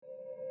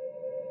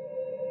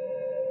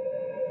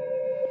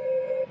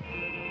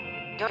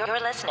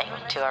You're listening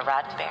to a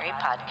Roddenberry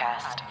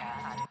podcast.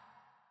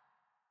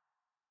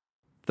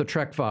 The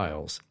Trek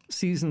Files,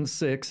 Season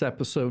 6,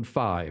 Episode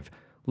 5,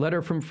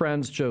 Letter from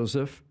Franz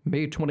Joseph,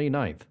 May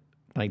 29th,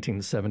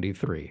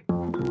 1973.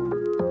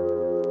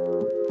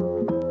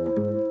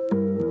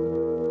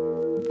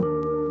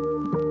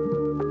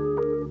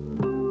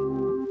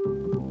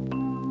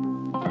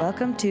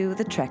 Welcome to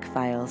The Trek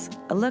Files,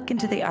 a look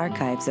into the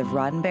archives of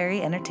Roddenberry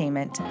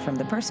Entertainment from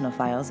the personal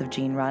files of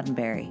Gene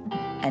Roddenberry.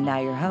 And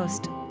now your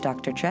host,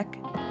 Dr. Trek,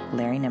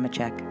 Larry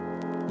Nemechek.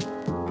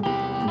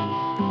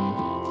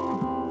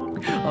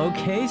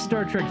 Okay,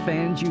 Star Trek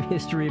fans, you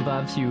history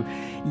buffs,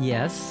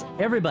 yes,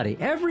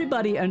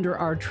 everybody under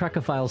our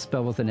Trekophile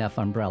spell with an F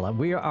umbrella.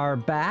 We are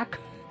back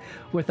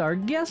with our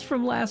guest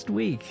from last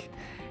week,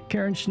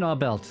 Karen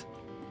Schnaubelt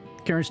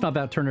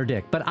Turner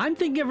Dick. But I'm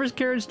thinking of her as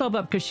Karen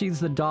Schnaubelt because she's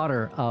the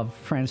daughter of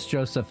Franz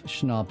Joseph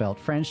Schnaubelt.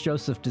 Franz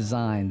Joseph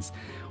Designs.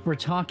 We're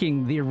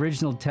talking the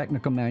original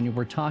technical manual.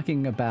 We're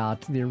talking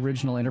about the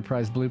original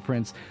Enterprise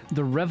blueprints,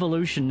 the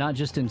revolution, not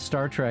just in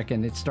Star Trek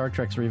and its Star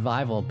Trek's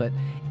revival, but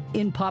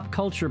in pop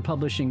culture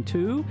publishing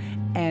too.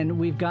 And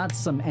we've got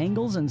some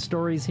angles and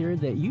stories here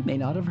that you may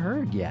not have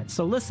heard yet.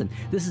 So listen,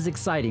 this is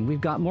exciting.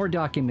 We've got more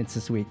documents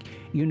this week.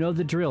 You know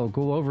the drill.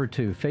 Go over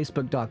to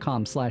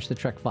facebook.com/The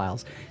Trek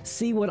Files.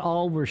 See what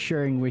all we're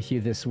sharing with you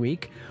this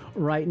week.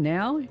 Right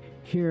now,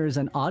 here's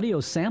an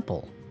audio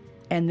sample.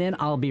 And then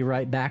I'll be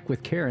right back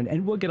with Karen,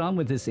 and we'll get on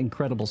with this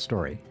incredible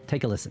story.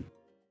 Take a listen.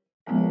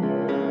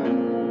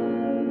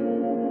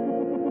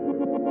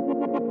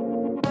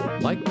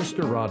 Like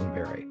Mr.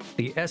 Roddenberry,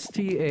 the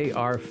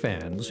STAR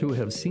fans who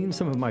have seen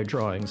some of my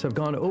drawings have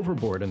gone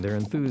overboard in their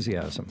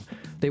enthusiasm.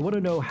 They want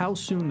to know how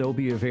soon they'll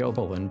be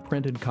available in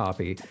printed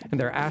copy, and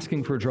they're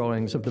asking for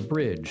drawings of the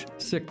bridge,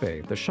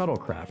 sickbay, the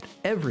shuttlecraft,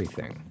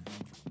 everything.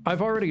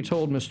 I've already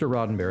told Mr.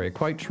 Roddenberry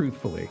quite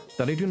truthfully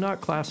that I do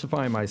not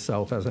classify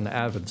myself as an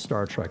avid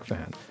Star Trek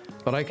fan,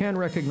 but I can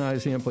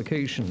recognize the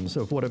implications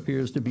of what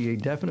appears to be a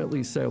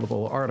definitely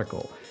saleable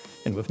article.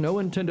 And with no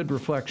intended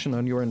reflection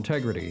on your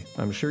integrity,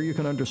 I'm sure you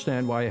can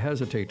understand why I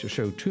hesitate to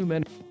show too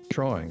many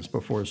drawings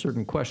before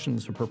certain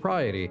questions of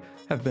propriety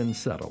have been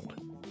settled.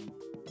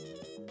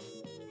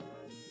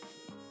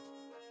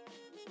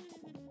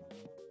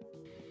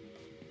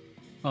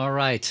 All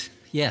right.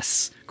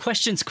 Yes.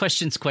 Questions.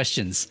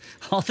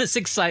 All this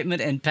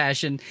excitement and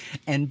passion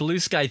and blue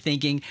sky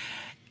thinking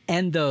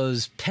and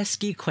those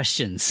pesky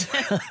questions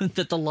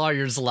that the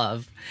lawyers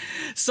love.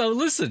 So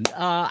listen,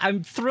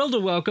 I'm thrilled to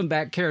welcome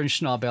back Karen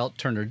Schnaubelt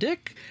Turner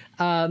Dick.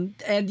 And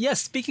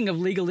yes, speaking of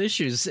legal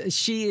issues,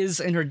 she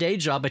is in her day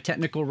job a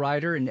technical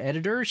writer and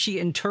editor. She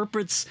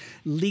interprets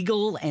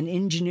legal and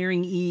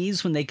engineering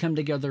ease when they come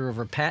together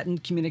over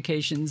patent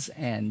communications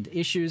and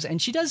issues.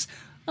 And she does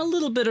a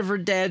little bit of her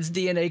dad's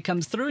DNA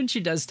comes through, and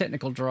she does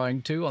technical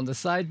drawing, too, on the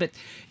side. But,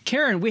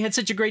 Karen, we had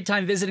such a great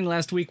time visiting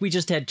last week. We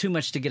just had too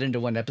much to get into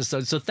one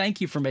episode, so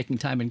thank you for making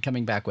time and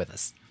coming back with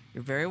us.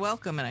 You're very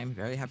welcome, and I'm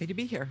very happy to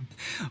be here.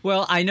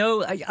 Well, I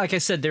know, like I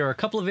said, there are a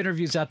couple of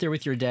interviews out there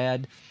with your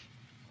dad.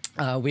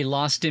 We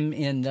lost him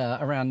in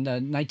around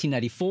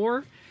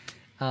 1994.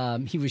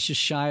 He was just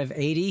shy of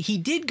 80. He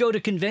did go to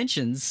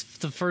conventions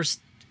the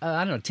first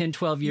 10,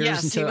 12 years.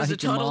 Yes, until he was a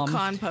total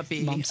con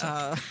puppy.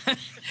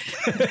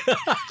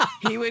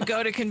 He would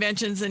go to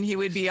conventions and he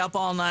would be up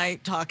all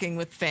night talking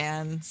with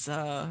fans.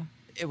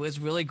 It was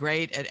really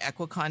great at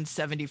EquiCon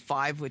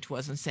 75, which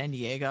was in San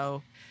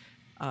Diego.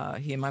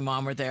 He and my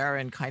mom were there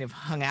and kind of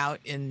hung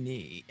out in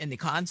the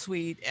con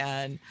suite.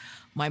 And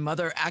my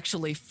mother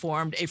actually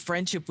formed a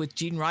friendship with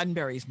Gene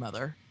Roddenberry's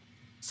mother.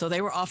 So they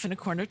were off in a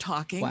corner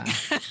talking. Wow.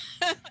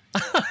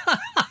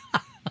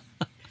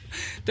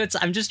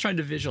 I'm just trying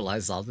to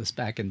visualize all this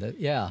back in the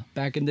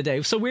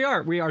day. So we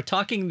are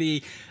talking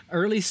the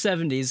early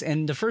 70s,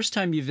 and the first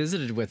time you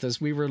visited with us,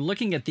 we were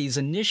looking at these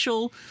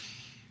initial,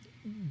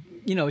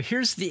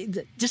 here's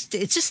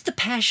it's just the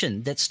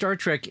passion that Star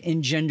Trek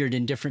engendered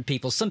in different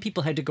people. Some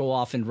people had to go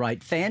off and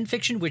write fan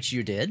fiction, which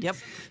you did. Yep.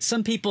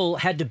 Some people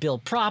had to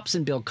build props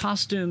and build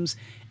costumes.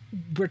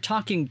 We're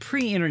talking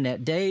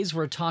pre-internet days.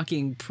 We're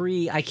talking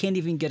I can't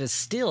even get a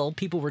still.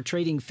 People were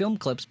trading film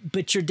clips.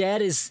 But your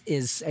dad is,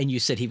 and you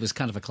said he was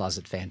kind of a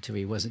closet fan too.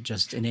 He wasn't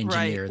just an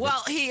engineer. Right.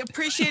 Well, he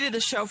appreciated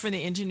the show from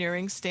the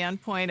engineering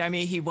standpoint. I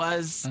mean, he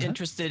was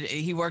interested.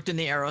 He worked in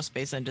the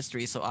aerospace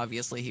industry, so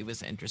obviously he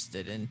was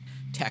interested in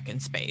tech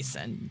and space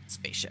and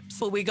spaceships.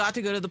 But we got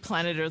to go to the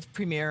Planet Earth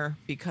premiere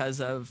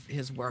because of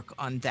his work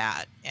on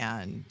that.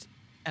 And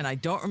I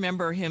don't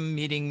remember him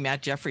meeting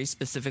Matt Jeffries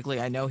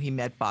specifically. I know he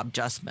met Bob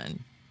Justman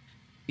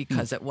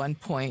because at one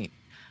point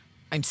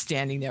I'm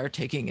standing there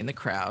taking in the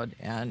crowd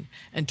and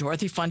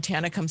Dorothy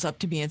Fontana comes up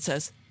to me and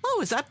says, "Oh,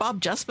 is that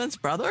Bob Justman's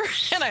brother?"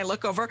 And I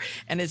look over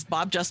and it's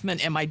Bob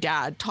Justman and my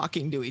dad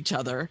talking to each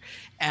other.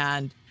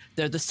 And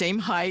they're the same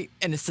height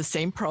and it's the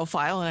same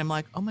profile. And I'm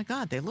like, oh my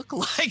God, they look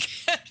alike.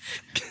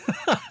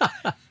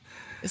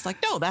 It's like,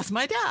 no, that's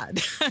my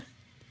dad.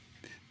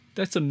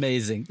 That's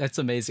amazing.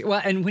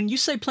 Well, and when you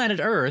say Planet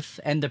Earth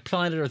and the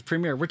Planet Earth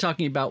premiere, we're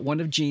talking about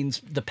one of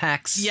Gene's, the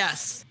PAX.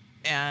 Yes.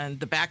 And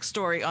the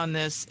backstory on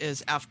this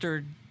is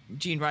after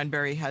Gene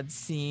Roddenberry had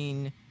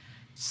seen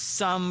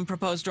some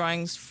proposed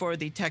drawings for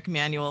the tech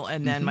manual,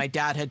 and then my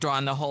dad had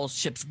drawn the whole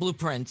ship's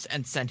blueprints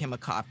and sent him a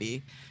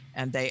copy,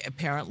 and they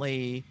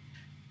apparently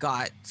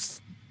got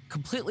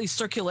completely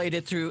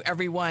circulated through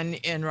everyone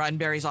in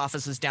Roddenberry's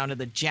offices down to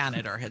the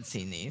janitor had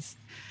seen these.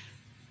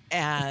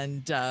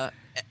 And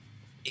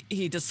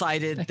he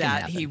decided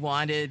that he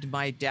wanted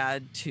my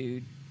dad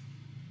to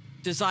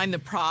design the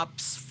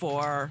props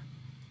for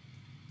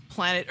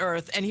Planet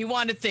Earth, and he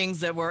wanted things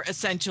that were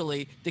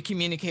essentially the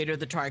communicator,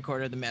 the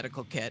tricorder, the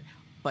medical kit,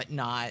 but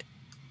not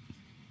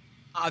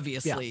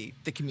obviously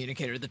the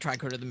communicator, the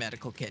tricorder, the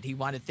medical kit. He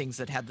wanted things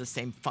that had the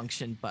same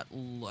function but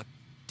looked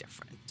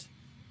different.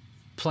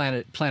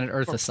 Planet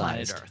Earth-sized.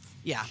 Planet Earth.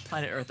 Yeah,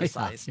 Planet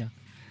Earth-sized. Yeah.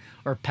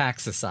 Or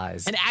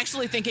Paxa-sized. And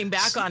actually thinking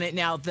back on it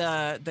now,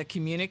 the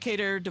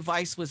communicator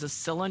device was a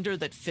cylinder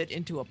that fit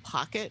into a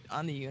pocket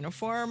on the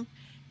uniform,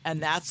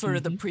 and that's sort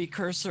of the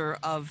precursor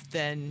of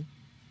then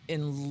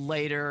in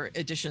later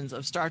editions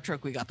of Star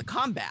Trek, we got the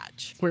comm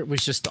badge. Where it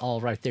was just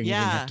all right there. You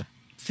didn't have to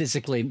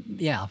physically,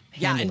 Yeah,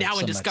 and now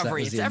in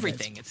Discovery, it's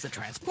everything. It's the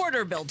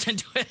transporter built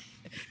into it.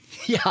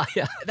 Yeah.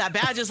 That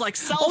badge is like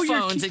cell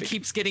phones. It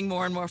keeps getting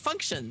more and more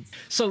functions.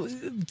 So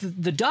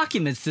the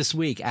documents this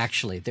week,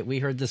 actually, that we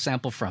heard the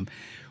sample from,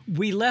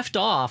 we left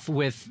off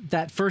with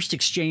that first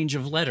exchange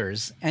of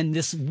letters and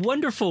this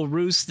wonderful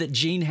ruse that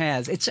Gene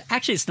has. It's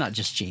not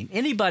just Gene.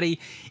 Anybody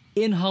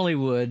in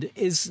Hollywood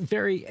is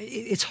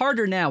it's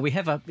harder now. We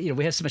have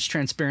so much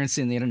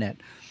transparency in the internet,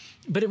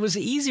 but it was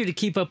easier to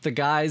keep up the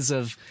guise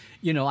of,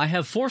 I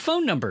have 4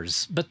 phone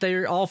numbers, but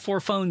they're all 4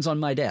 phones on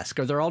my desk,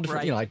 or they're all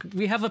different. Right. Like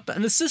we have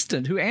an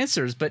assistant who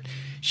answers, but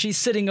she's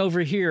sitting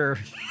over here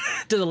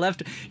to the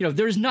left.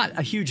 There's not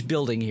a huge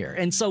building here.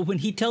 And so when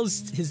he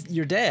tells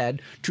your dad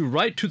to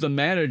write to the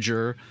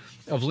manager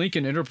of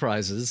Lincoln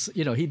Enterprises,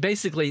 he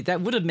basically,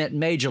 that would have meant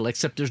Majel,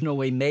 except there's no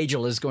way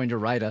Majel is going to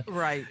write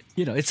right.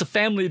 It's a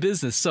family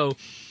business. So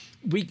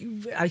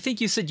I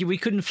think you said we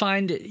couldn't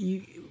find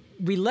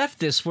we left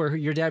this where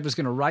your dad was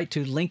going to write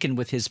to Lincoln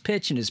with his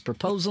pitch and his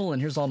proposal,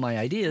 and here's all my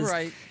ideas.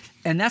 Right.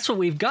 And that's what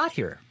we've got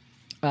here,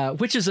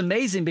 which is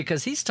amazing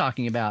because he's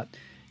talking about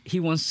he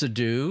wants to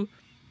do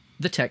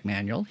the tech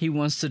manual. He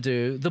wants to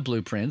do the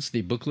blueprints,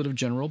 the booklet of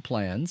general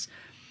plans,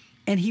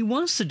 and he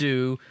wants to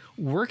do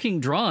working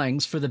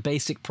drawings for the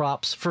basic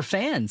props for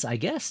fans, I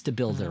guess, to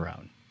build their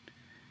own.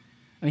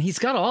 I mean, he's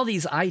got all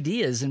these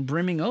ideas and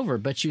brimming over,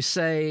 but you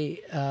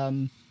say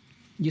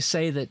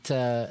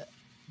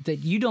that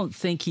you don't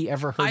think he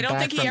ever heard back from a quote-unquote manager. I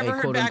don't think he ever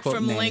heard back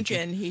from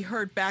Lincoln. He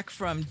heard back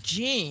from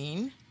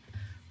Gene,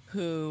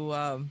 who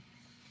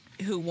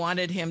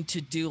wanted him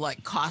to do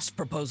like cost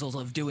proposals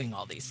of doing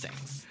all these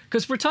things.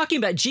 Because we're talking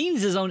about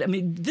Gene's his own. I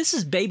mean, this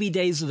is baby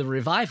days of the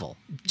revival.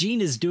 Gene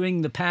is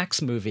doing the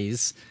Pax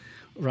movies,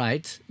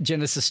 right?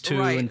 Genesis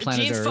 2 and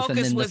Planet Gene's Earth, and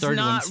then the third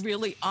not one's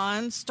really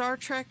on Star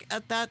Trek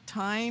at that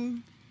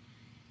time.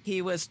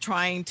 He was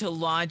trying to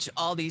launch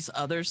all these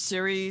other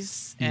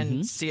series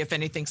and see if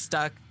anything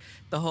stuck.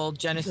 The whole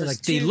Genesis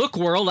like 2. The Look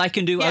world, I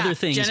can do other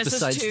things Genesis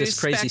besides 2, this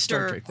crazy Spectre,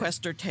 Star Trek thing.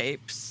 Quester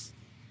tapes.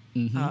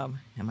 Am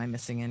I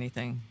missing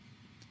anything?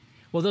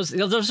 Well,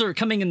 those are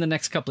coming in the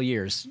next couple of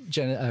years,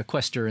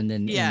 Quester and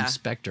then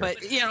Spectre. But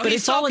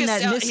it's all in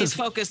that miss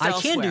of I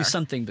can do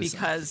something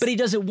because but he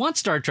doesn't want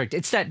Star Trek.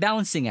 It's that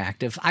balancing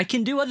act of I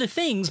can do other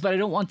things, but I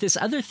don't want this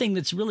other thing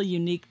that's really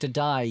unique to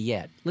die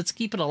yet. Let's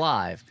keep it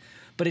alive,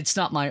 but it's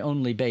not my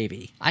only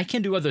baby. I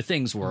can do other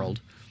things, world.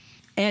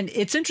 And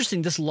it's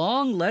interesting, this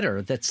long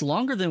letter that's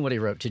longer than what he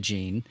wrote to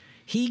Gene,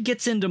 he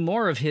gets into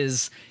more of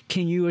his,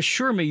 can you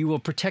assure me you will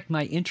protect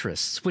my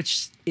interests,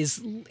 which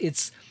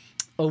it's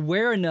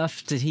aware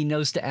enough that he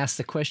knows to ask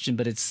the question,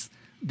 but it's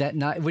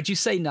that, would you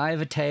say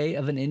naivete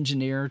of an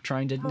engineer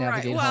trying to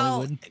navigate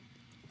Hollywood?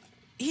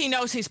 He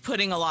knows he's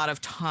putting a lot of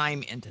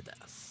time into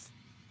this.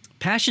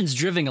 Passion's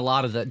driving a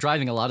lot of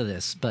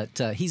this, but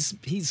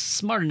he's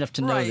smart enough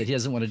to know that he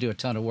doesn't want to do a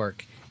ton of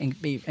work and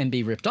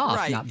be ripped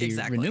off, not be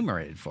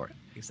remunerated for it.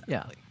 Exactly.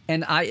 Yeah.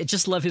 And I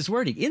just love his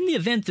wording. In the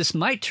event this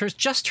might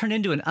just turn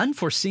into an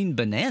unforeseen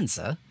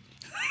bonanza,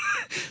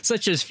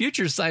 such as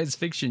future science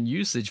fiction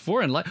usage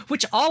for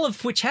all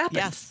of which happened.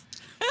 Yes.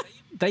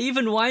 They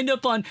even wind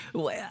up on.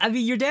 I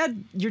mean, your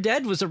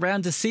dad was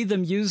around to see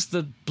them use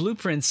the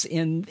blueprints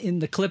in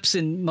the clips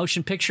in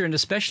motion picture, and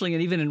especially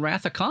and even in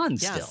Wrath of Khan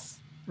still,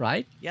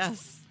 right?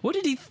 Yes. What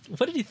did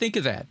he think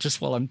of that? Just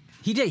while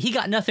he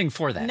got nothing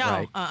for that.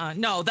 No, right?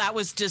 No, that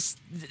was just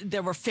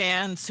there were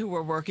fans who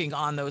were working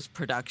on those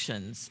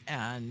productions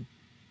and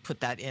put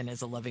that in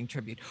as a loving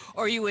tribute.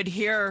 Or you would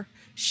hear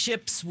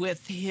ships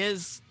with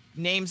his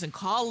names and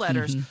call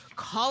letters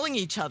calling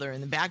each other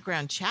in the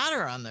background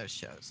chatter on those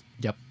shows.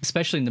 Yep,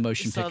 especially in the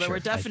motion picture. So there were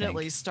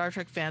definitely Star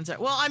Trek fans there.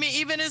 Well, I mean,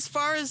 even as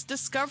far as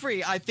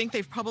Discovery, I think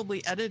they've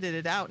probably edited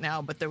it out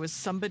now, but there was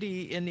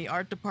somebody in the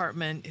art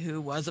department who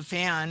was a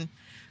fan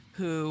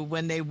who,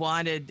 when they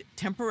wanted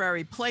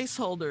temporary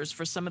placeholders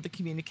for some of the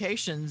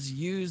communications,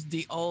 used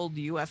the old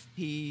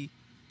UFP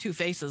Two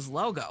Faces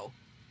logo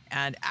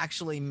and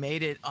actually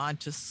made it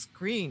onto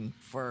screen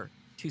for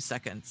 2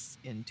 seconds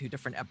in 2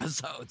 different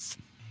episodes.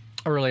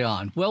 Early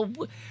on. Well,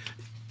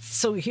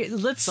 so here,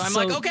 So I'm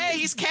like, okay,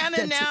 he's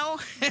canon now.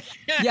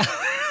 Yeah.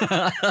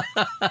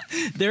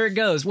 There it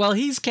goes. Well,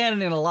 he's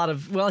canon in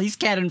he's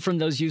canon from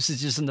those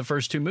usages in the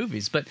first 2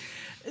 movies. But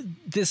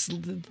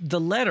the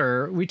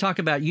letter, we talk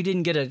about, you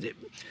didn't get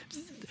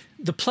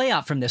the play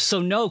out from this.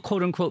 So no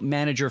quote unquote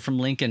manager from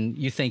Lincoln,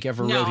 you think,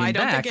 ever wrote him back? No, I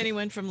don't think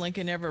anyone from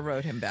Lincoln ever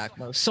wrote him back.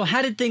 So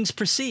how did things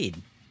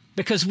proceed?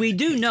 Because we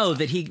do know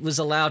that he was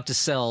allowed to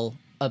sell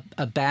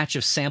a batch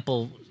of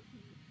sample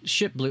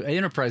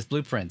Enterprise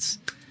blueprints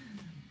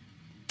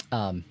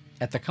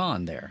at the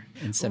con there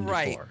in 74.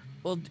 Right.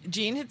 Well,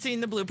 Gene had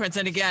seen the blueprints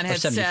and again had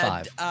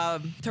said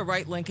to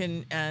write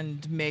Lincoln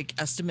and make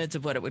estimates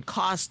of what it would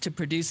cost to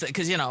produce it.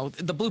 Because,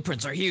 the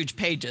blueprints are huge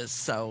pages,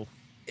 so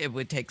it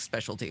would take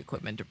specialty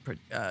equipment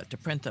to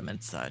print them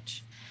and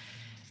such.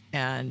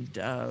 And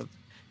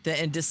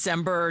in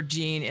December,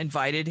 Gene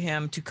invited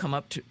him to come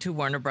up to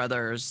Warner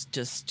Brothers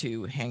just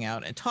to hang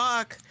out and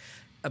talk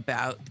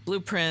about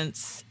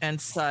blueprints and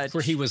such.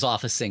 Where he was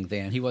officing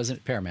then. He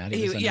wasn't Paramount.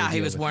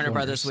 He was Warner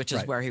Brothers, which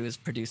is where he was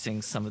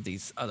producing some of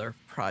these other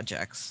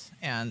projects.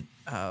 And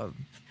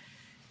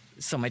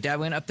so my dad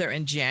went up there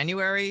in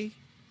January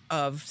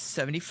of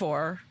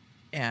 74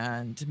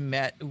 and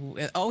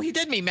he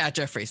did meet Matt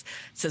Jeffries.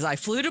 Says, I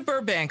flew to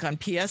Burbank on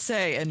PSA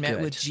and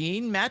met with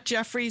Gene, Matt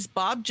Jeffries,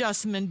 Bob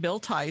Justman, Bill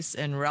Tice,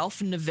 and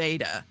Ralph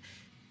Nevada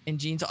in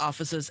Gene's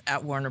offices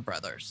at Warner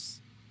Brothers.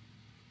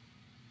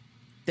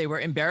 They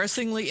were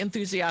embarrassingly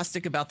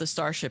enthusiastic about the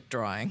Starship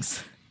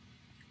drawings.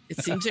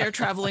 It seems they are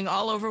traveling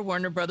all over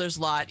Warner Brothers'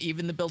 lot.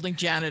 Even the building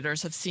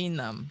janitors have seen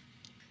them.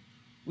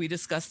 We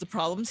discussed the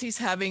problems he's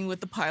having with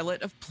the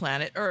pilot of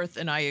Planet Earth,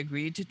 and I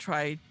agreed to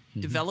try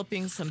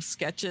developing some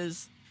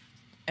sketches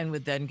and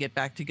would then get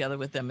back together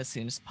with them as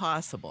soon as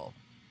possible.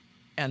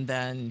 And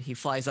then he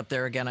flies up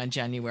there again on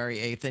January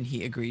 8th, and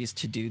he agrees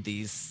to do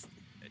these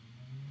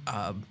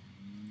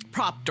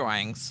prop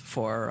drawings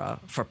for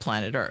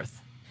Planet Earth.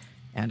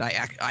 And I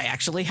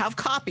actually have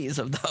copies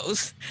of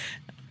those.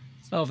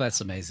 Oh,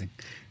 that's amazing.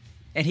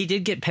 And he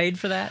did get paid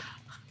for that?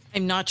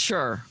 I'm not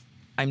sure.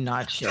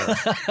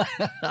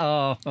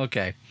 Oh,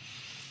 okay.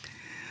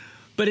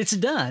 But it's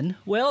done.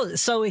 Well,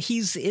 so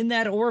he's in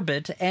that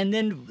orbit. And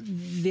then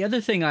the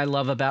other thing I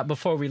love about,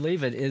 before we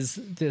leave it, is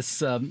this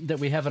that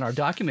we have in our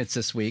documents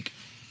this week.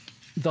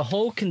 The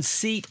whole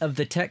conceit of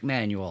the tech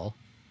manual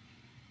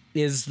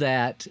is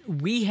that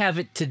we have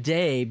it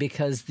today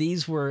because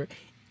these were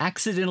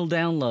accidental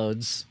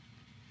downloads,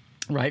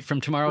 right, from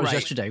Tomorrow's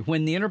Yesterday.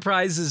 When the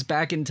Enterprise is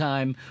back in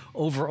time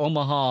over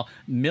Omaha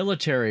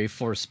military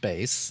force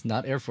base,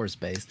 not Air Force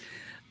Base,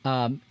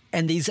 and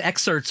these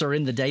excerpts are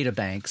in the data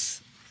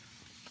banks.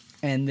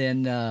 And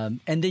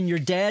then your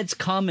dad's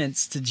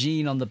comments to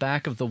Gene on the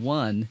back of the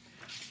one,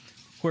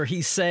 where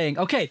he's saying,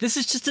 okay, this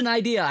is just an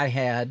idea I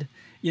had.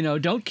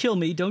 Don't kill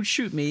me. Don't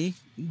shoot me.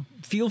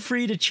 Feel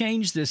free to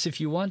change this if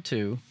you want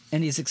to.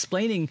 And he's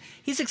explaining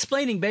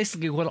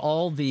basically what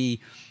all the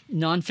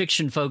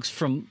nonfiction folks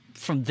from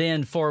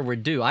then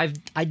forward do. I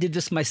did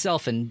this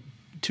myself in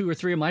 2 or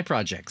 3 of my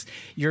projects.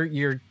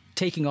 You're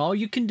taking all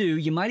you can do.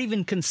 You might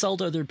even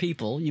consult other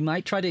people. You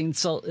might try to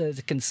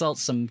consult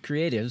some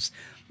creatives.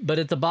 But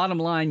at the bottom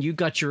line, you've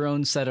got your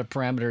own set of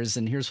parameters,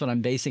 and here's what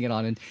I'm basing it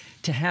on. And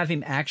to have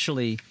him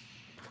actually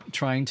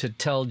trying to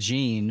tell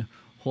Gene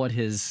what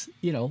his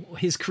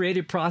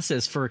creative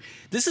process for,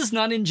 this is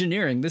not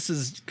engineering. This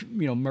is,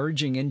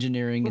 merging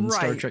engineering and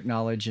Star Trek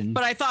knowledge.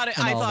 But I thought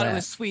it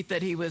was sweet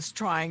that he was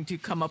trying to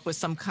come up with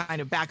some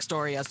kind of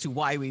backstory as to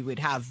why we would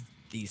have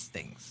these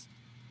things.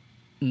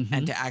 Mm-hmm.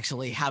 And to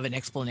actually have an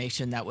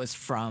explanation that was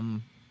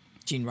from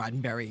Gene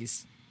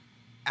Roddenberry's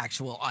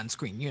actual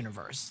on-screen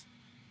universe.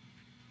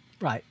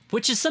 Right.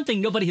 Which is something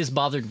nobody has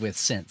bothered with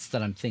since,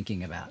 that I'm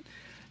thinking about.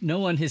 No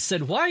one has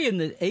said, why in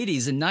the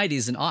 80s and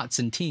 90s and aughts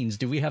and teens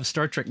do we have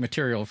Star Trek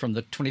material from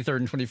the 23rd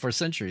and 24th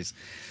centuries?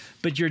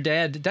 But your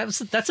dad, that's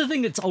the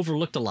thing that's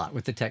overlooked a lot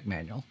with the tech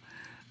manual,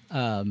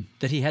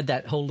 that he had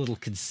that whole little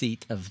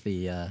conceit of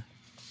the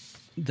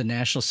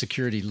national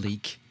security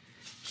leak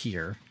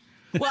here.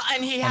 Well,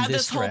 and he had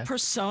this whole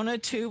persona,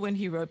 too, when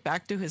he wrote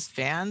back to his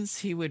fans.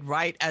 He would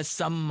write as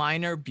some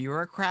minor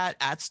bureaucrat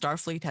at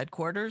Starfleet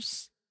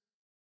headquarters.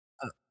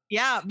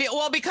 Yeah,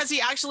 well, because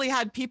he actually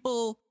had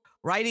people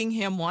writing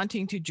him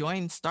wanting to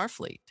join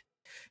Starfleet.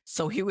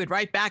 So he would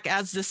write back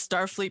as this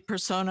Starfleet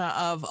persona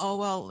of, oh,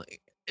 well,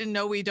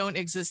 no, we don't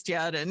exist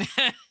yet. And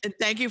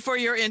thank you for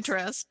your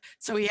interest.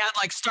 So he had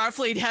like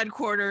Starfleet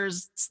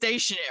headquarters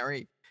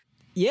stationery.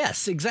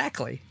 Yes,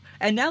 exactly.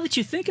 And now that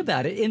you think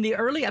about it, in the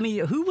early,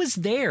 who was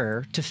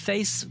there to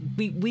face,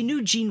 we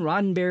knew Gene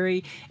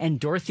Roddenberry and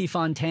Dorothy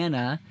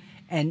Fontana,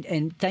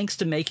 and thanks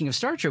to Making of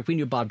Star Trek, we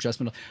knew Bob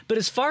Justman. But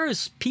as far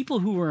as people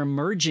who were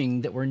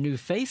emerging that were new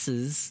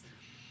faces,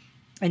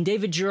 and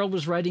David Gerald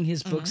was writing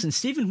his books, and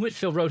Stephen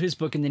Whitfield wrote his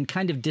book and then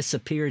kind of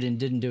disappeared and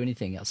didn't do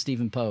anything else.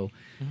 Stephen Poe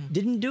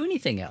didn't do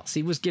anything else.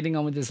 He was getting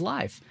on with his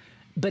life.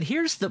 But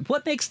here's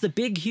what makes the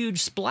big,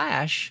 huge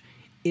splash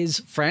is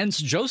Franz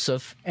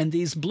Joseph and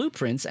these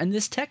blueprints and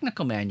this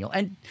technical manual.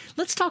 And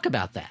let's talk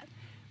about that.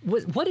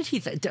 What did he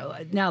think?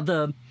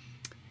 Now,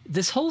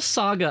 this whole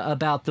saga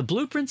about the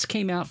blueprints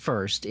came out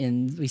first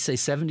in, we say,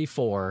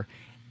 74,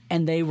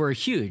 and they were a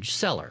huge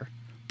seller.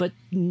 But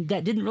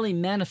that didn't really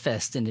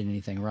manifest into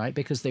anything, right?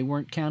 Because they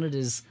weren't counted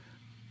as,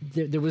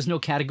 there was no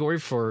category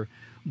for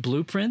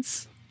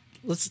blueprints.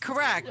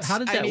 Correct. How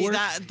did that work?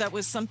 That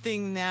was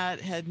something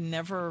that had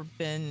never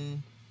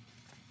been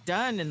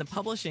done in the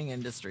publishing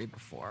industry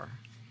before.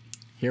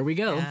 Here we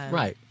go.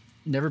 Right.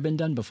 Never been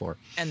done before.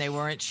 And they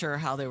weren't sure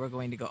how they were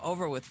going to go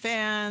over with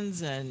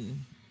fans,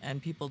 and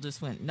people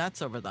just went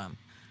nuts over them.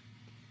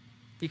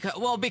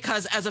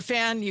 Because as a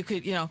fan, you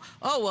could,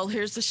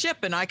 here's the ship,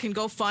 and I can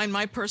go find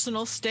my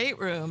personal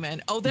stateroom,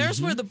 and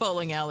there's where the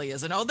bowling alley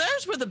is, and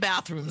there's where the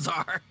bathrooms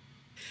are.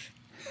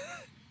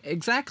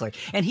 Exactly.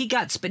 And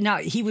now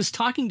he was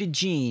talking to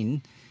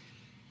Gene.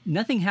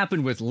 Nothing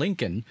happened with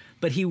Lincoln,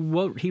 but he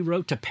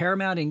wrote to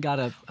Paramount and got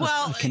a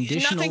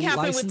conditional nothing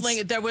happened license. with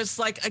Lincoln. There was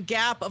like a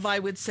gap of, I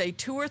would say,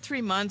 2 or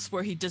 3 months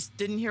where he just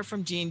didn't hear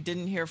from Gene,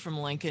 didn't hear from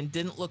Lincoln,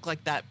 didn't look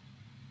like that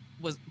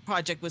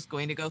project was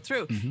going to go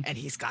through. And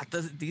he's got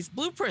these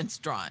blueprints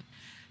drawn.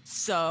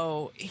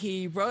 So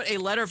he wrote a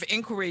letter of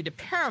inquiry to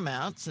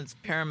Paramount, since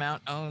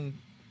Paramount owned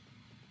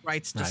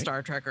rights to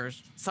Star Trek or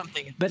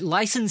something. But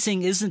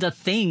licensing isn't a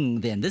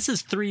thing then. This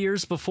is 3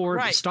 years before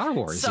Star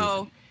Wars.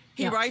 So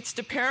he writes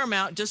to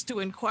Paramount just to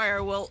inquire,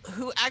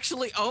 who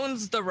actually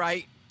owns the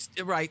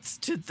rights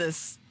to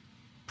this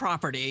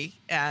property,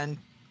 and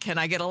can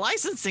I get a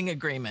licensing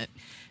agreement?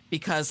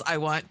 Because I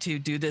want to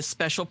do this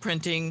special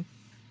printing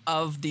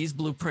of these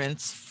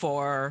blueprints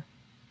for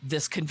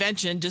this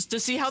convention, just to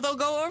see how they'll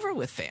go over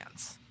with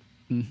fans.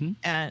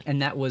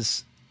 And that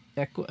was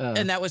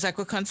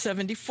Equicon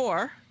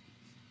 74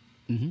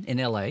 in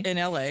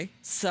LA.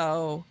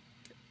 So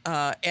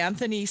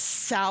Anthony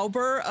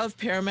Sauber of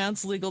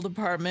Paramount's legal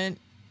department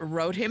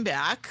wrote him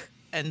back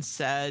and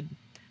said,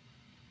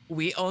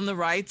 we own the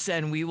rights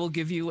and we will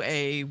give you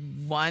a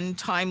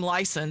one-time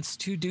license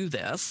to do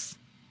this,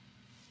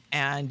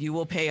 and you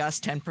will pay us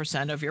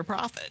 10% of your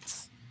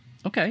profits.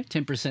 Okay,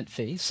 10%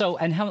 fee. So,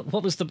 and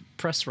what was the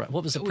press run?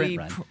 What was the print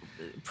run?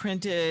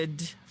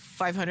 Printed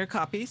 500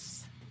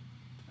 copies.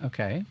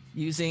 Okay.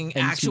 Using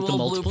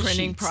actual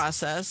blueprinting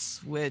process,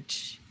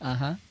 which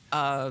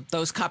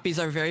those copies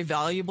are very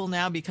valuable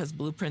now, because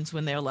blueprints,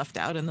 when they're left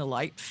out in the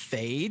light,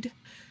 fade.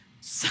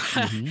 So,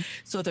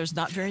 so there's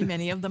not very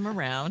many of them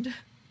around.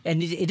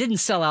 And it didn't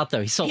sell out,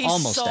 though. He sold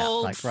almost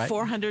out, right?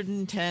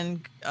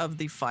 410 of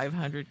the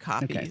 500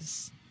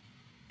 copies.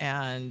 Okay.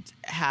 And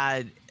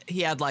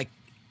he had like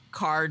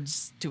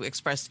cards to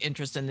express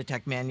interest in the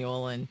tech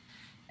manual and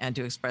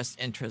to express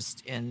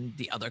interest in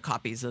the other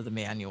copies of the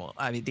manual.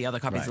 I mean, the other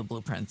copies of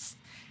blueprints.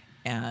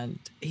 And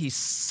he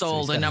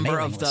sold a number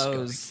of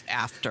those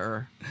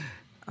after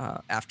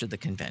the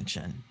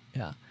convention.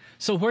 Yeah.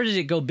 So where did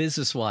it go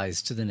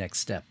business-wise to the next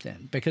step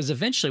then? Because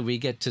eventually we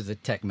get to the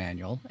tech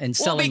manual and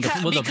selling the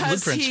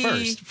blueprints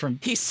first.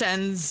 He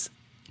sends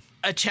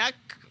a check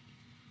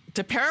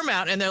to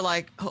Paramount, and they're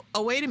like,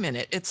 oh, wait a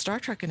minute, it's Star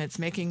Trek and it's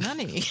making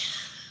money.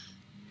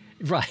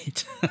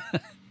 Right.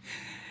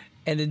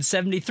 And in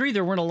 73,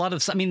 there weren't a lot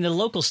of, the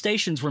local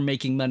stations were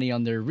making money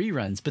on their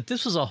reruns, but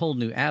this was a whole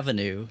new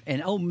avenue.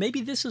 And, maybe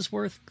this is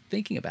worth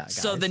thinking about, guys.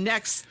 So the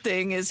next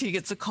thing is he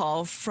gets a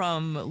call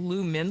from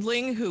Lou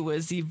Mindling, who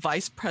was the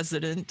vice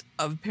president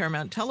of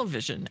Paramount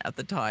Television at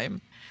the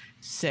time,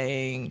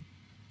 saying,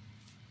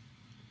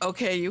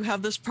 okay, you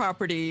have this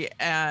property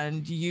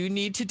and you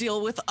need to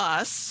deal with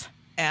us,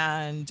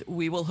 and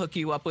we will hook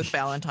you up with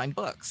Ballantine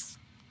Books.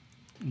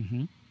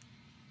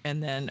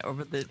 And then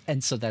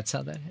and so that's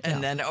how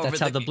that's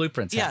how the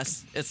blueprints happen.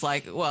 Yes, it's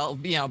like,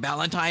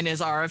 Ballantine is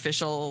our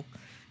official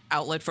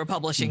outlet for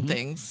publishing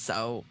things,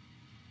 so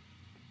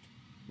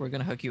we're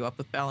going to hook you up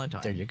with Ballantine.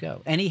 There you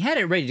go. And he had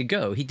it ready to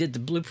go. He did the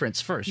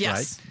blueprints first,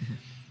 right?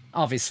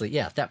 Obviously,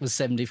 that was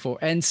 74.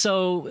 And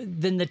so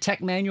then the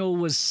tech manual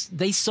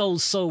they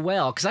sold so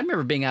well, because I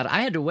remember being out.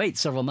 I had to wait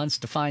several months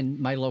to find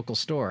my local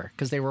store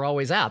because they were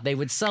always out. They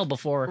would sell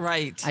before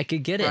I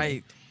could get it.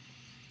 Right.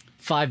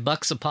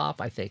 $5 a pop,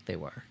 I think they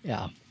were.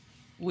 Yeah.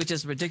 Which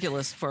is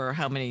ridiculous for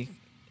how many,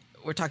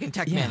 we're talking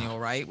tech manual,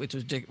 right? Which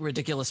was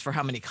ridiculous for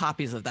how many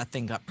copies of that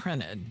thing got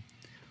printed.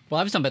 Well,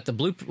 I was talking about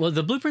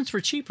the blueprints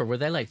were cheaper. Were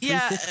they like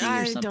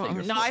 $3.50 or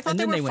something? No, I thought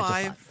they were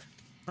 $5.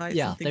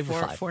 They were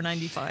 $5.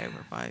 $4.95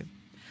 or $5.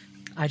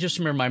 I just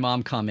remember my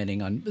mom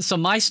commenting on. So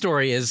my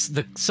story is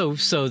so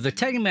the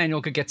tech manual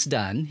gets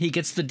done. He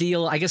gets the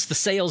deal. I guess the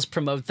sales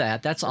promote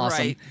that. That's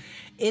awesome. Right.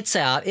 It's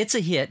out. It's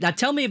a hit. Now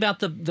tell me about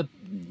the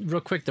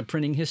real quick, the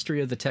printing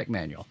history of the tech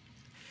manual.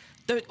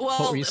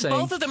 What were you saying?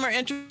 Both of them are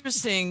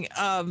interesting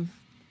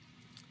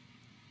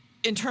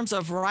in terms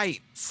of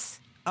rights.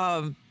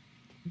 The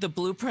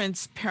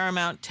blueprints,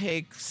 Paramount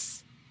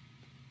takes,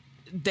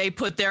 they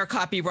put their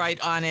copyright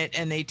on it,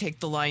 and they take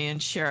the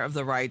lion's share of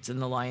the rights and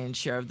the lion's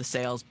share of the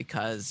sales,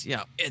 because,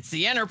 it's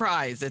the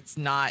Enterprise. It's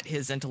not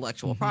his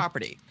intellectual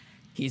property.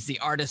 He's the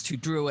artist who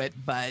drew it,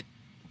 but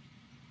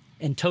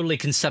and totally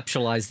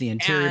conceptualize the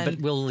interior,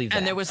 but we'll leave that.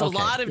 And there was a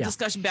lot of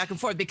discussion back and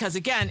forth because,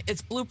 again,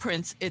 it's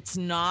blueprints. It's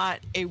not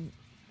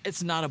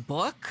a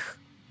book,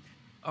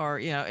 or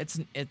it's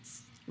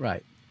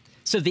right.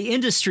 So the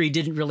industry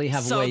didn't really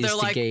have ways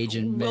to gauge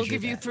and measure. We'll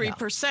give you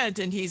 3%,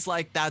 and he's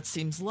like, that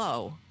seems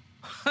low.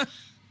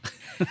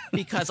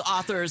 Because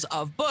authors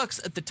of books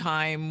at the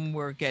time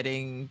were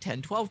getting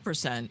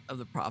 10-12% of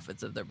the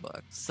profits of their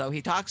books. So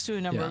he talks to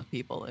a number of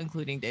people,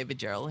 including David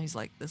Gerrold, and he's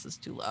like, this is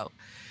too low.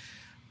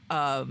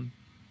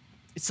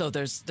 So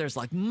there's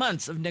like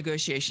months of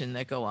negotiation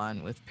that go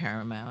on with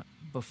Paramount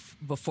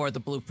before the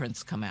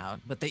blueprints come out.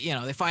 But they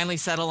finally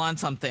settle on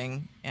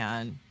something,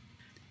 and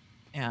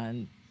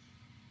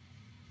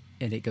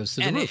it goes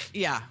to the roof.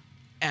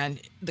 And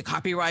the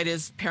copyright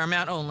is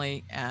Paramount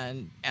only,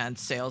 and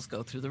sales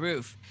go through the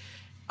roof.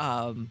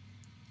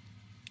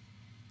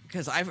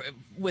 Because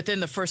within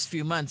the first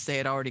few months, they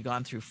had already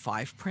gone through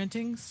 5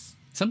 printings.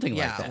 Something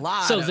like that. A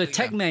lot so the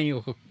tech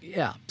manual,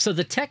 So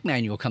the tech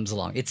manual comes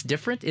along. It's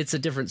different. It's a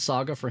different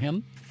saga for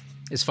him,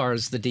 as far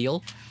as the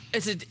deal.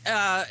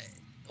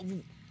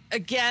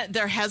 Again,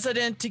 they're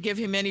hesitant to give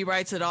him any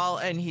rights at all,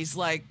 and he's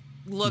like,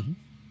 look.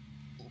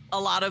 A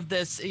lot of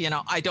this,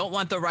 I don't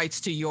want the rights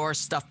to your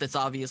stuff that's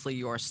obviously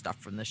your stuff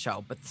from the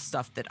show, but the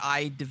stuff that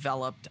I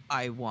developed,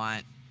 I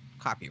want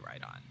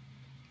copyright on.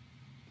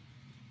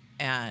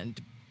 And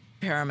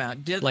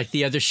Paramount did. Like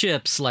the other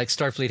ships, like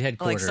Starfleet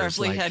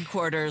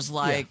Headquarters.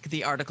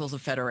 The Articles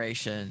of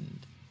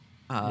Federation.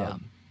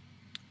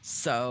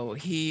 So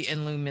he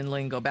and Lou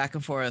Minling go back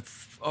and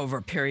forth over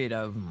a period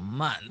of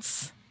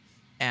months.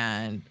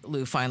 And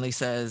Lou finally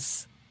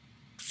says,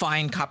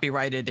 fine,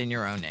 copyright it in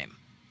your own name.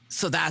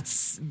 So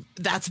that's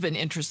been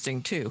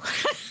interesting too.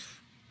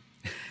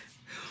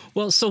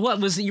 Well, so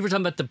what was you were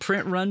talking about the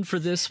print run for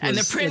this? And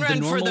the print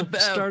run for the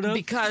startup?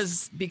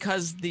 because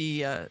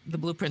the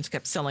blueprints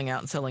kept selling out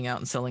and selling out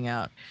and selling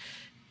out.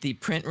 The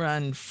print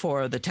run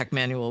for the tech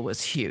manual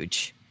was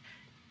huge.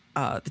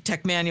 The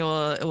tech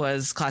manual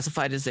was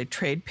classified as a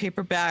trade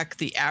paperback.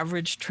 The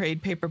average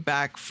trade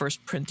paperback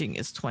first printing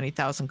is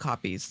 20,000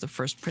 copies. The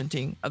first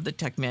printing of the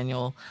tech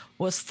manual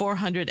was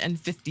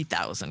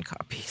 450,000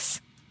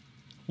 copies.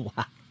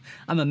 Wow.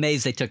 I'm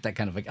amazed they took that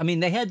kind of a... I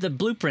mean, they had the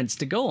blueprints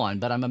to go on,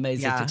 but I'm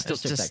amazed they still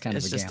took that kind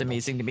of a gamble. It's just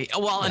amazing to me.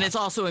 Well, and it's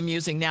also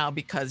amusing now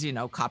because,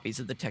 copies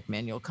of the tech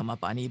manual come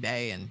up on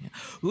eBay and,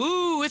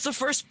 ooh, it's a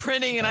first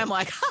printing. And I'm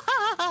like,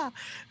 ha.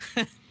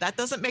 That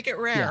doesn't make it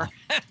rare.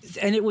 Yeah.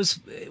 And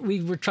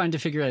we were trying to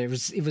figure out, it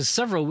was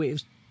several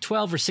weeks,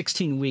 12 or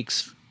 16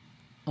 weeks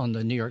on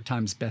the New York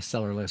Times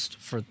bestseller list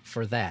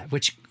for that,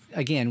 which,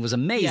 again, was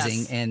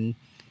amazing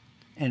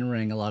and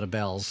rang a lot of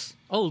bells.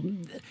 Oh,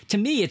 to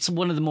me, it's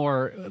one of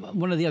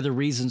the other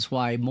reasons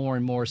why more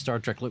and more Star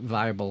Trek look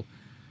viable.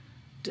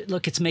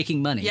 Look, it's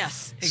making money.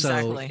 Yes,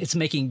 exactly. So it's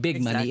making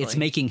big money. It's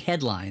making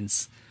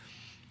headlines.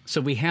 So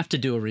we have to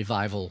do a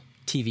revival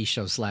TV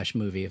show /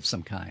 movie of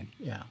some kind.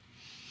 Yeah.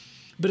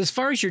 But as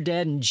far as your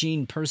dad and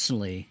Gene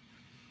personally,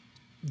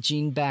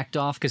 Gene backed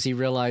off because he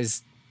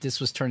realized this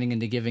was turning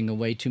into giving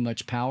away too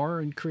much power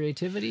and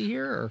creativity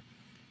here? Or?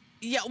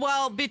 Yeah,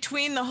 well,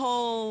 between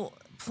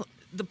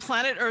the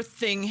Planet Earth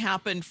thing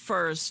happened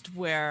first,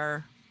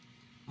 where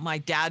my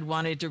dad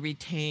wanted to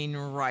retain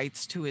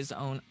rights to his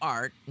own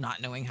art, not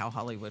knowing how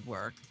Hollywood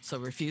worked, so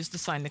refused to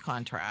sign the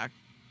contract.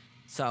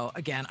 So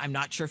again, I'm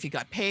not sure if he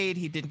got paid.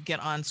 He didn't get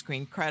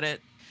on-screen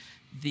credit.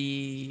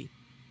 The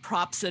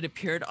props that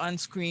appeared on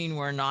screen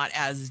were not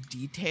as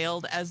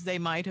detailed as they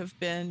might have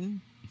been.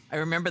 I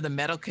remember the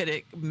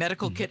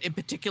medical kit in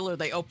particular.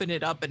 They open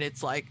it up and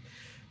it's like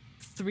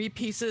 3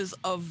 pieces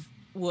of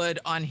wood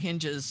on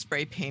hinges,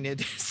 spray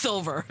painted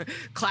silver,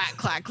 clack,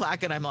 clack,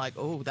 clack. And I'm like,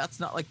 oh, that's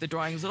not like the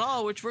drawings at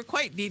all, which were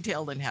quite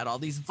detailed and had all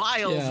these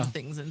vials and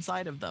things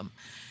inside of them.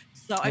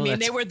 So, I mean,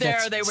 they were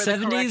there. They were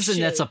 70s,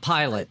 and that's a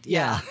pilot.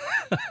 Yeah.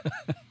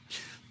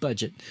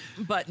 Budget.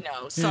 But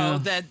no. So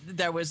that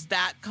there was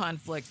that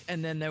conflict.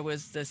 And then there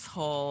was this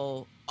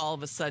whole, all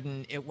of a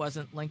sudden, it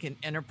wasn't Lincoln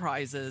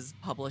Enterprises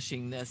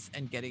publishing this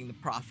and getting the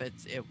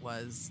profits. It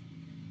was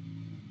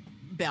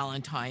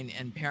Ballantine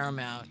and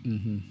Paramount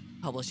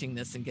publishing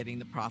this and getting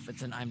the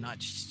profits, and I'm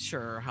not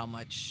sure how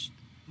much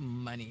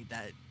money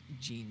that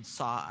Gene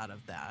saw out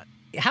of that.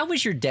 How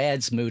was your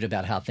dad's mood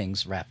about how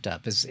things wrapped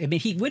up?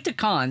 He went to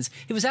cons.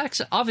 He was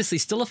actually obviously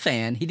still a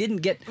fan. He didn't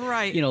get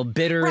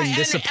bitter and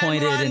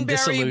disappointed and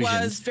disillusioned.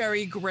 Roddenberry was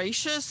very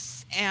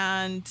gracious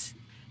and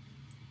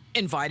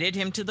invited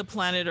him to the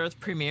Planet Earth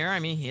premiere. I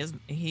mean,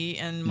 he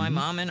and my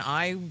mom and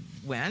I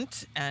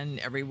went, and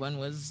everyone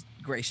was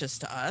gracious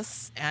to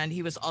us. And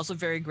he was also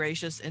very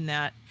gracious in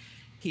that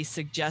he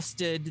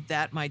suggested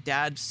that my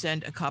dad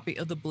send a copy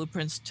of the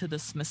blueprints to the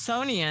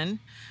Smithsonian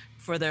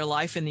for their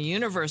Life in the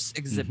Universe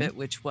exhibit,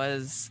 which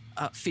was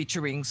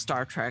featuring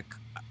Star Trek.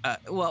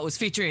 It was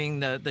featuring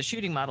the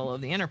shooting model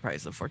of the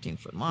Enterprise, the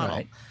 14-foot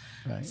model.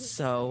 Right.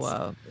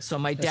 So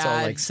my dad. That's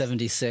all like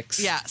 76.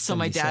 Yeah. So 77.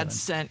 My dad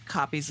sent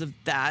copies of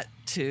that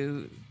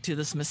to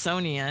the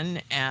Smithsonian,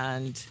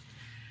 and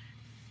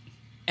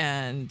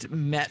and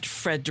met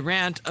Fred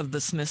Durant of the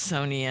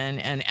Smithsonian.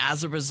 And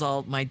as a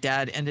result, my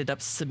dad ended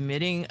up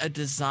submitting a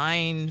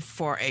design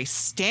for a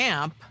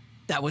stamp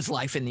that was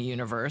Life in the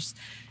Universe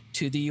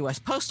to the U.S.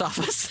 Post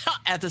Office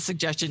at the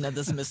suggestion of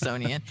the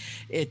Smithsonian.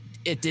 It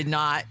did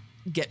not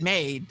get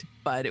made,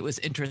 but it was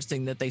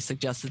interesting that they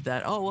suggested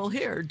that, oh, well,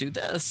 here, do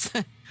this.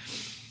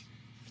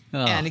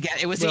 And again,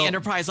 it was the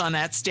Enterprise on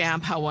that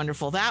stamp. How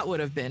wonderful that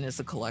would have been as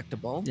a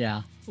collectible.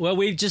 Yeah. Well,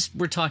 we're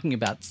talking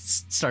about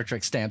Star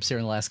Trek stamps here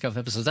in the last couple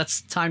of episodes.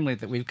 That's timely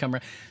that we've come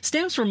around.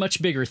 Stamps were a much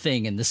bigger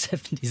thing in the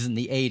 70s and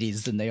the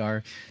 80s than they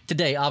are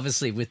today,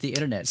 obviously, with the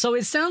internet. So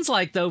it sounds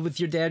like, though, with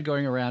your dad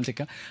going around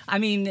I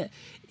mean,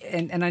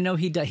 and I know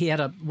he had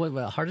a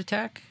heart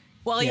attack?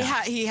 Well,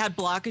 he had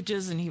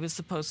blockages, and he was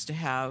supposed to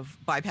have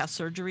bypass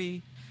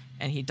surgery,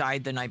 and he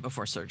died the night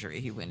before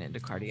surgery. He went into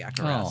cardiac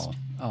arrest.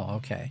 Oh,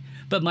 okay.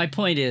 But my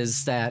point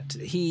is that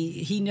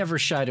he never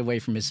shied away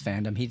from his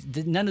fandom. He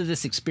did none of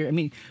this experience. I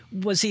mean,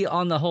 was he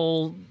on the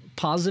whole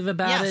positive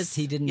about it?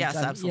 He didn't. Yes,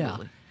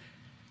 absolutely. Yeah.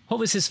 What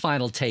was his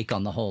final take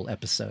on the whole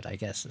episode? I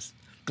guess is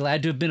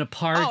glad to have been a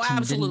part. Oh,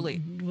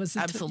 absolutely.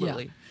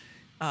 Absolutely.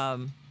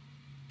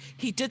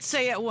 He did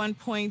say at one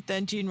point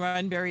that Gene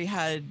Roddenberry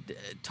had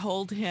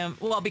told him,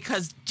 well,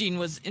 because Gene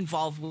was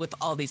involved with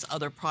all these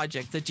other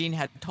projects, that Gene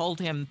had told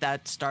him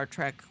that Star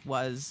Trek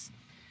was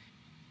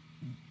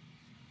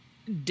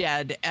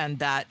dead and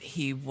that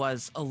he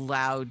was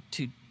allowed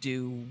to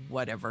do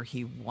whatever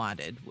he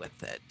wanted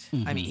with it.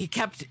 Mm-hmm. I mean, he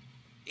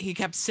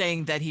kept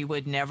saying that he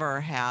would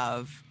never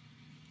have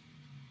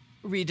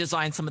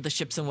redesigned some of the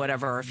ships and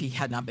whatever if he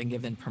had not been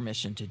given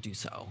permission to do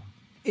so.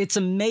 It's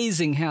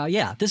amazing how,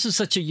 this is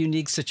such a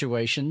unique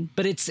situation,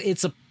 but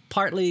it's a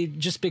partly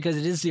just because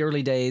it is the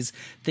early days,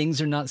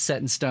 things are not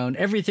set in stone.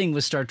 Everything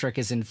with Star Trek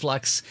is in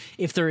flux.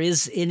 If there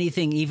is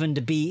anything even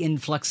to be in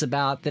flux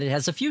about, that it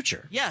has a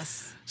future.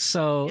 Yes.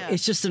 So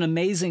It's just an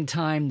amazing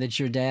time that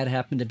your dad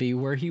happened to be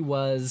where he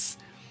was,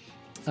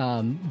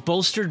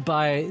 bolstered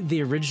by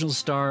the original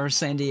Star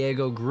San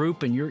Diego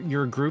group and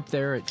your group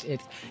there.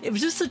 It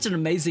was just such an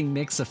amazing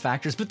mix of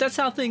factors. But that's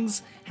how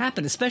things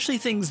happen, especially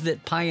things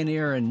that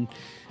pioneer and,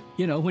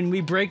 when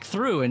we break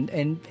through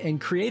and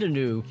create a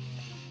new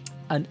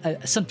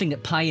something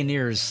that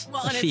pioneers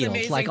a field. It's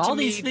amazing like all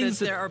these things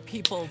that there are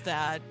people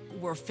that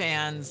were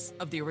fans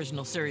of the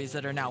original series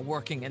that are now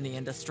working in the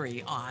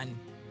industry on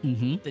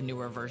the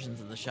newer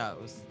versions of the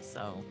shows.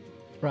 So.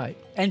 Right.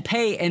 And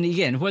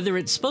again, whether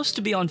it's supposed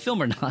to be on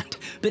film or not,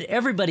 but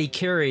everybody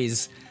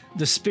carries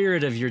the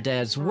spirit of your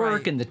dad's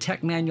work and the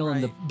tech manual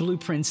and the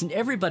blueprints and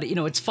everybody,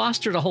 it's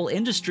fostered a whole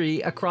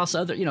industry across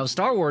other,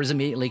 Star Wars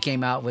immediately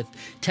came out with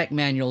tech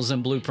manuals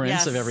and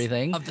blueprints of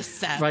everything. Of the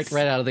sets.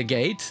 Right out of the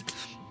gate.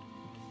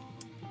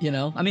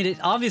 I mean, it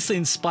obviously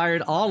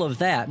inspired all of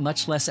that,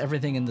 much less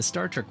everything in the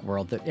Star Trek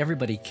world that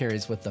everybody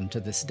carries with them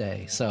to this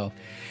day. So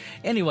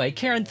anyway,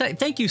 Karen,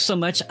 thank you so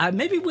much.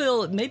 Maybe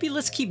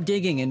let's keep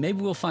digging and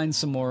maybe we'll find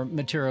some more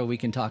material we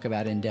can talk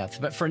about in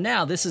depth. But for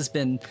now, this has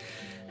been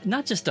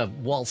not just a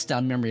waltz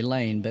down memory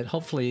lane, but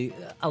hopefully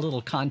a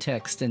little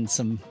context and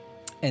some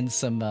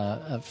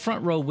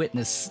front row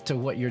witness to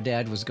what your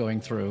dad was going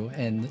through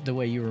and the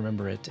way you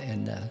remember it.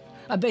 And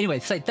but anyway,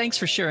 thanks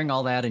for sharing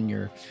all that and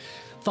your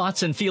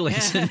thoughts and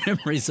feelings and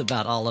memories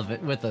about all of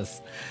it with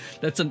us.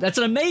 That's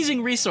an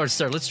amazing resource,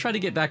 sir. Let's try to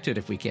get back to it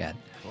if we can.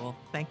 Cool.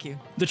 Thank you.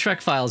 The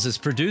Trek Files is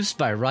produced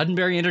by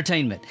Roddenberry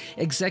Entertainment.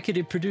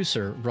 Executive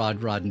producer,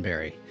 Rod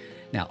Roddenberry.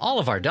 Now, all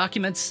of our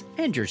documents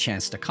and your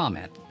chance to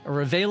comment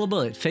are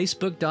available at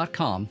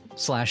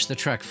facebook.com/The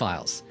Trek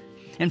Files.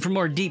 And for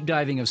more deep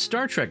diving of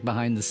Star Trek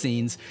behind the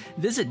scenes,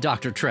 visit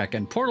Dr. Trek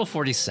and Portal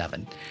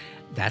 47.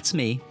 That's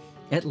me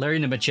at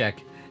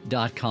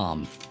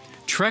LarryNemecek.com.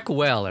 Trek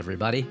well,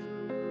 everybody.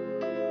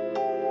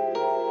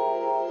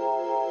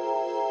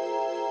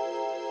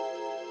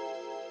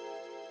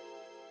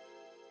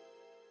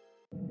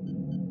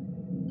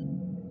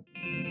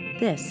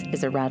 This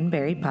is a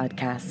Roddenberry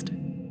podcast.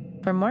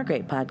 For more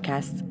great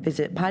podcasts,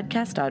 visit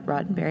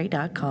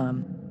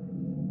podcast.roddenberry.com.